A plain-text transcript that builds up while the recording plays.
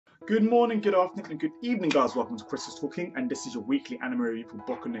Good morning, good afternoon, and good evening, guys. Welcome to chrisIsTalkin, and this is your weekly anime review for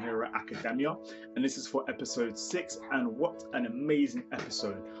僕のヒーローアカデミア, and this is for episode 6. And what an amazing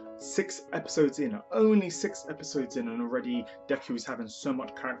episode! 6 episodes in, only 6 episodes in, and already Deku is having so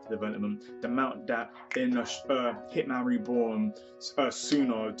much character development. The amount that in Hitman Reborn,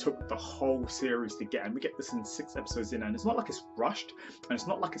 Suno took the whole series to get, and we get this in 6 episodes in, and it's not like it's rushed, and it's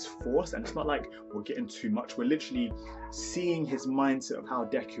not like it's forced, and it's not like we're getting too much. We're literally seeing his mindset of how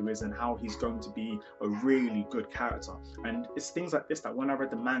Deku is and how he's going to be a really good character. And it's things like this that when I read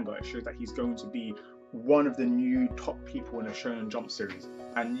the manga, it shows that he's going to be one of the new top people in a Shonen Jump series.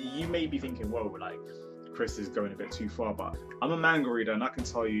 And you may be thinking, whoa, like Chris is going a bit too far, but I'm a manga reader and I can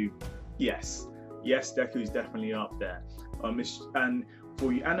tell you, yes, Deku is definitely up there. And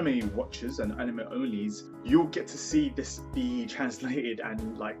for you anime watchers and anime onlys, you'll get to see this be translated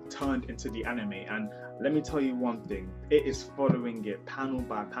and like turned into the anime. And let me tell you one thing, it is following it panel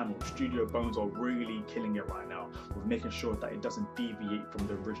by panel. Studio Bones are really killing it right now with making sure that it doesn't deviate from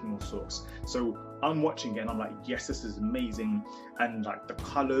the original source. So I'm watching it and I'm like, yes, this is amazing. And like the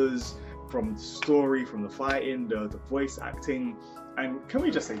colors from the story, from the fighting, the voice acting, and can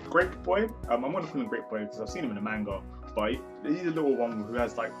we just say Grape Boy? I'm gonna call him Grape Boy because I've seen him in the manga, but he's a little one who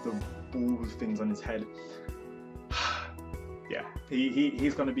has like the ball things on his head. Yeah,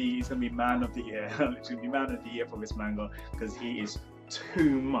 he's gonna be man of the year. Literally man of the year for this manga because he is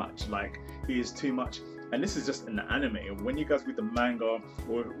too much. Like he is too much. And this is just an anime. When you guys read the manga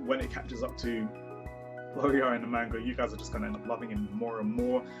or when it catches up to where we are in the manga, you guys are just going to end up loving him more and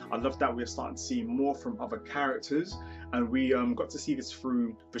more. I love that we're starting to see more from other characters, and we got to see this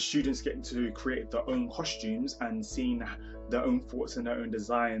through the students getting to create their own costumes and seeing their own thoughts and their own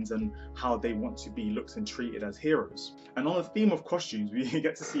designs and how they want to be looked and treated as heroes. And on the theme of costumes, we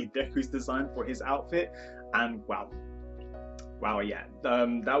get to see Deku's design for his outfit, and wow, yeah,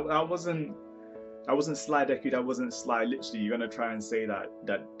 that wasn't Sly Deku, that wasn't Sly. Literally, you're gonna try and say that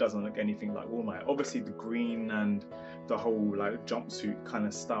doesn't look anything like All Might. Obviously, the green and the whole like jumpsuit kind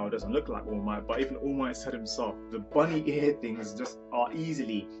of style doesn't look like All Might, but even All Might said himself, the bunny ear things just are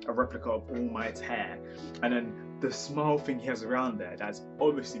easily a replica of All Might's hair. And then the smile thing he has around there, that's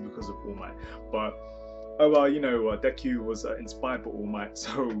obviously because of All Might. But oh well, you know, Deku was inspired by All Might,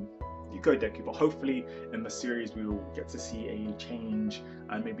 so you go Deku. But hopefully in the series we will get to see a change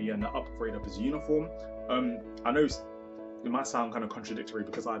and maybe an upgrade of his uniform. I know it might sound kind of contradictory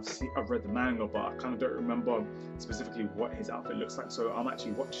because I've read the manga, but I kind of don't remember specifically what his outfit looks like. So I'm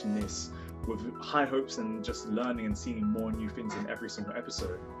actually watching this with high hopes and just learning and seeing more new things in every single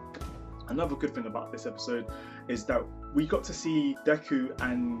episode. Another good thing about this episode is that we got to see Deku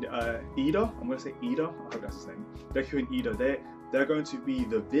and Ida. I'm going to say Ida, I hope that's his name. Deku and Ida, they're going to be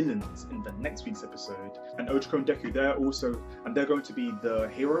the villains in the next week's episode. And Ochako and Deku, they're going to be the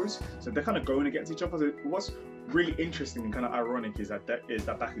heroes. So they're kind of going against each other. So what's really interesting and kind of ironic is that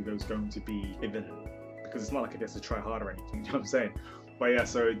Bakugo is going to be a villain, because it's not like he has to try hard or anything, you know what I'm saying? But yeah,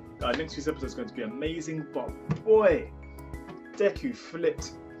 so next week's episode is going to be amazing, but boy, Deku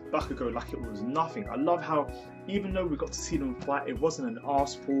flipped Bakugo like it was nothing. I love how, even though we got to see them fight, it wasn't an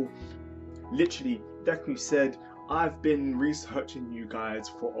arse pull. Literally, Deku said, I've been researching you guys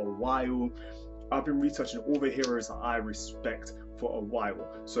for a while. I've been researching all the heroes that I respect for a while.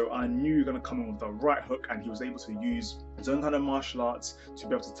 So I knew you're going to come in with the right hook, and he was able to use his own kind of martial arts to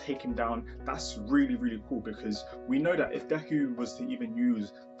be able to take him down. That's really, really cool, because we know that if Deku was to even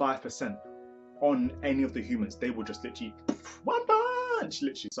use 5% on any of the humans, they would just literally one punch.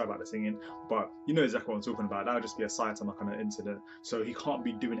 Literally, sorry about the singing, but you know exactly what I'm talking about. That would just be a Saitama kind of incident, so he can't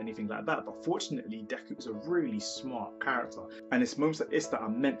be doing anything like that. But fortunately, Deku is a really smart character, and it's moments like this that are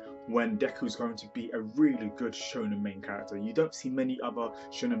meant when Deku is going to be a really good shonen main character. You don't see many other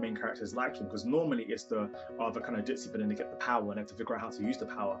shonen main characters like him, because normally it's the other kind of ditzy, but then they get the power and they have to figure out how to use the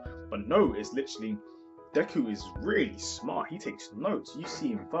power. But no, it's literally Deku is really smart. He takes notes. You see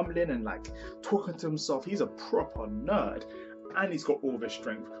him fumbling and like talking to himself. He's a proper nerd, and he's got all this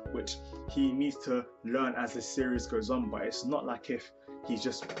strength, which he needs to learn as the series goes on. But it's not like if he's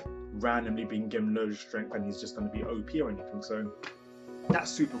just randomly being given loads of strength and he's just going to be OP or anything. So that's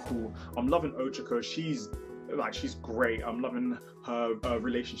super cool. I'm loving Ochako. She's great. I'm loving her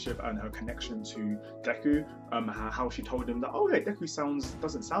relationship and her connection to Deku. How she told him that, oh yeah, Deku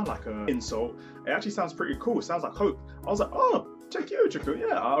doesn't sound like an insult. It actually sounds pretty cool. It sounds like hope. I was like, oh, check you, Ochako.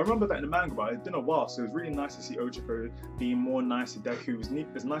 Yeah, I remember that in the manga, but it's been a while, so it was really nice to see Ochako being more nice to Deku.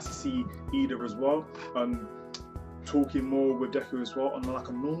 It's nice to see Ida as well, talking more with Deku as well on like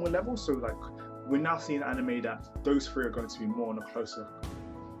a normal level. So like we're now seeing anime that those three are going to be more on a closer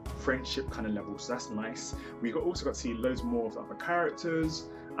friendship kind of level, so that's nice. We also got to see loads more of the other characters,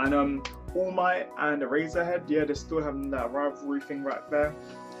 And All Might and Eraserhead, yeah, they're still having that rivalry thing right there.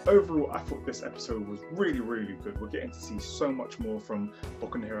 Overall, I thought this episode was really, really good. We're getting to see so much more from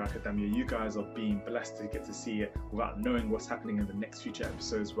Boku no Hero Academia. You guys are being blessed to get to see it without knowing what's happening in the next future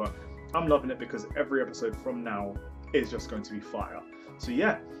episodes, but I'm loving it because every episode from now is just going to be fire. So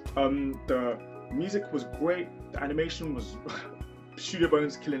yeah, the music was great, the animation was Studio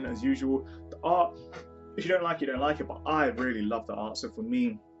Bones killing it as usual. The art, if you don't like it, you don't like it, but I really love the art, so for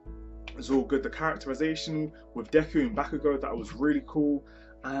me, it was all good. The characterization with Deku and Bakugo, that was really cool.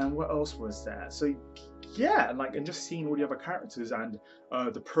 And what else was there? So yeah, and just seeing all the other characters and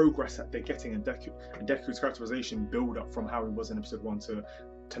the progress that they're getting in Deku's characterization build up from how he was in episode 1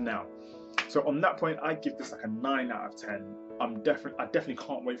 to now. So on that point, I give this like a 9 out of 10. I definitely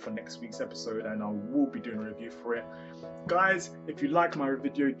can't wait for next week's episode, and I will be doing a review for it. Guys, if you like my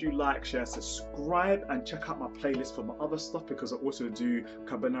video, do like, share, subscribe, and check out my playlist for my other stuff, because I also do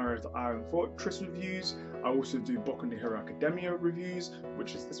Carbonara of the Iron Fortress reviews. I also do Boku no Hero Academia reviews,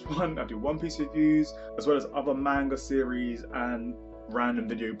 which is this one. I do One Piece reviews, as well as other manga series and random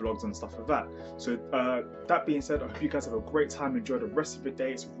video blogs and stuff like that. So that being said, I hope you guys have a great time. Enjoy the rest of your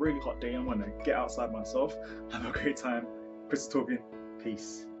day. It's a really hot day. I'm gonna get outside myself. Have a great time. Chris is talking.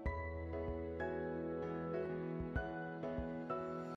 Peace.